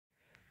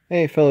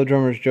Hey fellow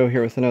drummers, Joe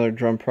here with another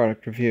drum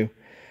product review.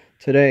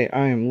 Today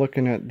I am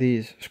looking at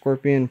these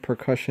Scorpion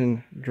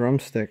Percussion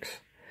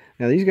Drumsticks.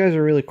 Now these guys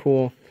are really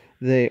cool.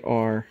 They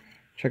are,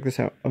 check this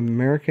out,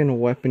 American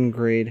weapon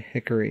grade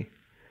Hickory.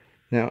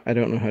 Now I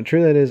don't know how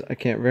true that is, I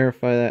can't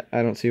verify that,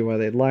 I don't see why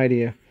they'd lie to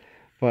you,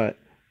 but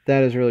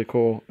that is really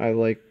cool. I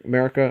like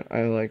America,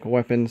 I like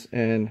weapons,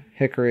 and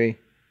Hickory,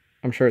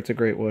 I'm sure it's a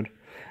great wood.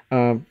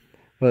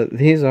 But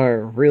these are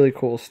really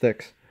cool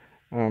sticks.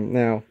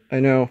 Now, I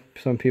know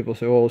some people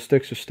say, well,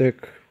 stick's a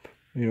stick,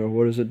 you know,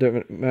 what does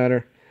it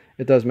matter?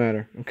 It does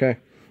matter, okay?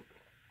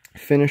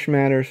 Finish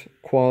matters,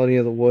 quality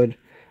of the wood,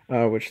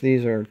 which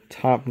these are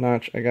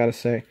top-notch, I gotta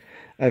say.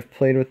 I've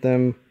played with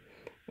them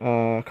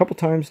a couple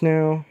times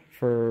now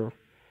for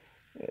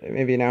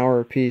maybe an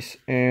hour a piece,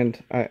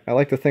 and I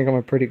like to think I'm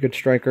a pretty good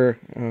striker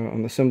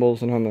on the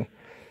cymbals and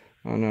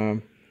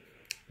on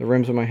the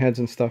rims of my heads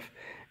and stuff.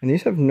 And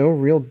these have no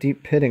real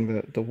deep pitting.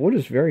 The wood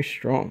is very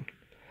strong.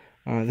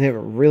 They have a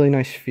really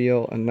nice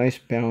feel, a nice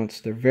balance.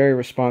 They're very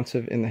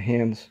responsive in the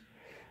hands.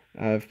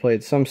 I've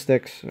played some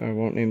sticks, I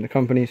won't name the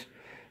companies,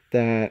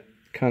 that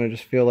kind of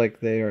just feel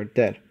like they are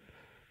dead.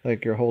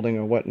 Like you're holding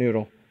a wet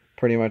noodle,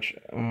 pretty much.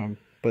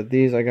 But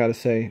these, I gotta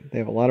say, they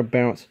have a lot of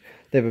bounce.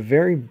 They have a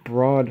very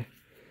broad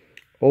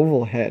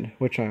oval head,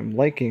 which I'm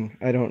liking.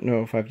 I don't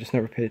know if I've just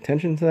never paid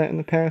attention to that in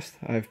the past.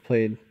 I've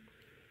played,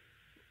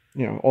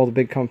 you know, all the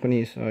big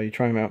companies, you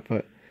try them out,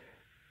 but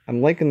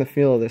I'm liking the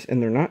feel of this,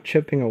 and they're not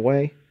chipping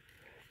away.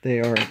 They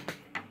are,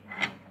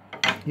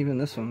 even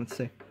this one, let's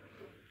see.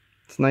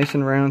 It's nice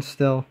and round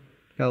still.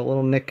 Got a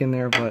little nick in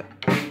there, but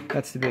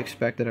that's to be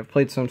expected. I've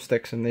played some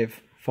sticks and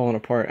they've fallen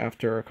apart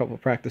after a couple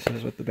of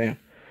practices with the band.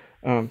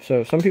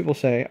 So some people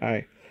say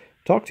I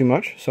talk too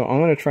much, so I'm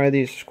going to try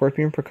these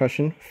Scorpion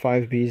Percussion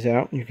 5Bs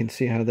out. You can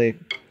see how they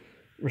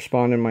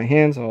respond in my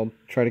hands. I'll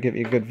try to give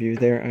you a good view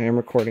there. I am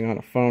recording on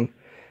a phone.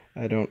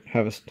 I don't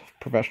have a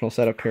professional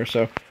setup here,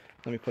 so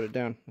let me put it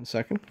down in a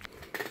second.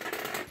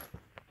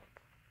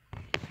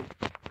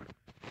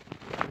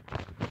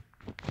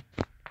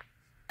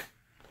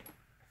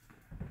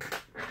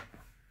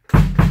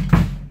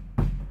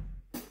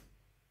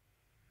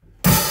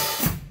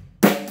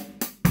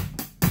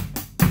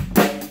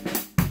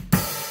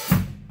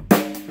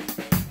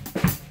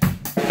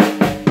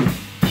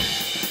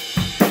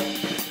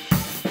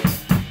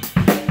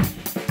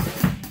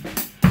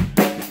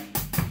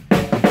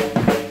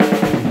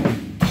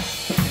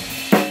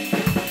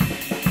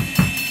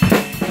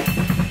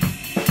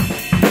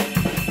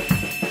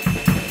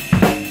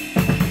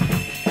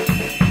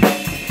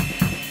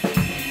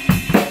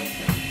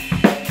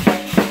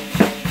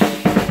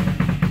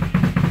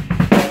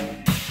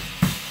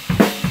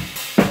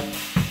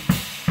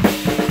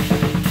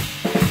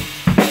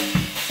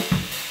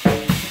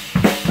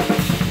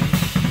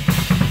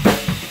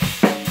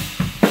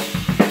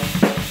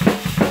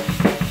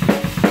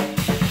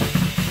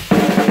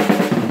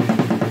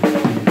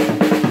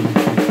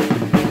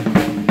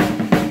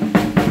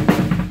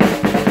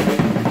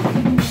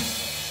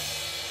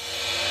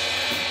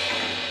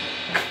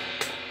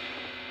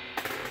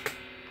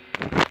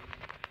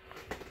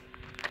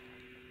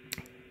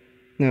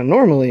 Now,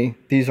 normally,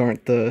 these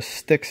aren't the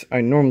sticks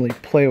I normally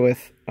play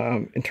with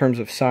in terms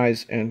of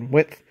size and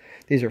width.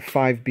 These are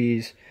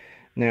 5Bs.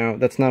 Now,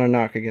 that's not a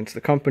knock against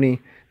the company.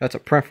 That's a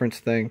preference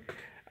thing.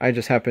 I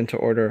just happened to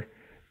order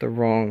the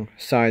wrong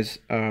size,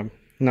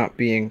 not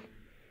being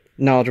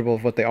knowledgeable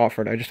of what they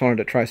offered. I just wanted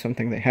to try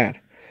something they had.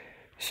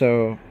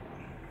 So,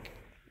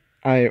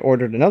 I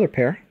ordered another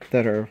pair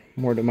that are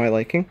more to my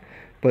liking.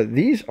 But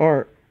these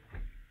are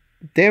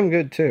damn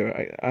good, too.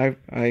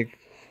 I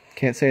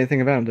can't say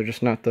anything about them. They're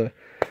just not the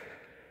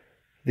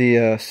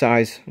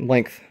size,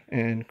 length,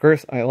 and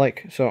girth I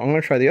like. So I'm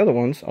going to try the other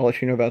ones. I'll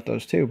let you know about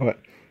those too, but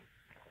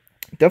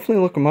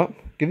definitely look them up.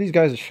 Give these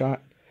guys a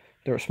shot.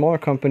 They're a smaller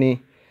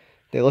company.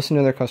 They listen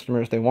to their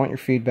customers. They want your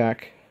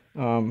feedback.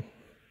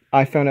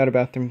 I found out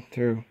about them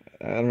through,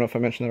 I don't know if I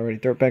mentioned that already,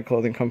 Dirtbag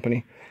Clothing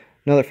Company.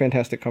 Another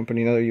fantastic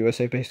company, another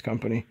USA-based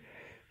company.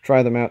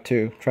 Try them out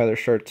too. Try their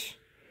shirts.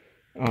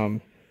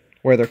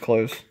 Wear their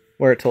clothes.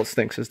 Wear it till it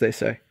stinks, as they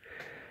say.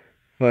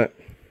 But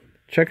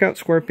check out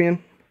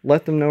Scorpion.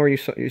 Let them know where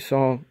you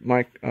saw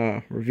my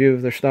review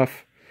of their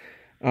stuff.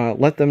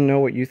 Let them know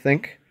what you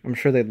think. I'm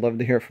sure they'd love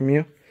to hear from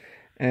you.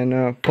 And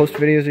post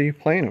videos of you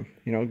playing them.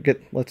 You know,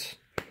 let's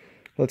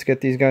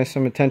get these guys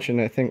some attention.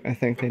 I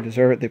think they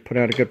deserve it. They put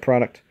out a good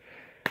product.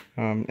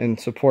 And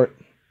support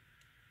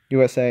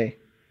USA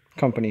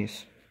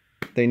companies.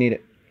 They need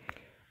it.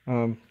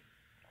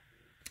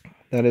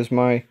 That is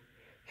my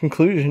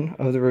conclusion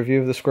of the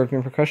review of the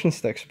Scorpion Percussion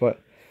Sticks. But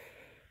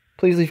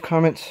please leave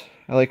comments.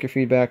 I like your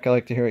feedback. I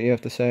like to hear what you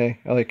have to say.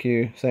 I like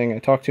you saying I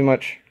talk too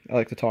much. I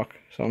like to talk.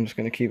 So I'm just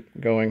going to keep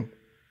going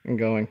and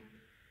going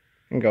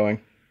and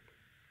going.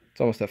 It's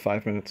almost at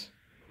 5 minutes.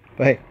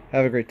 But hey,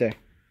 have a great day.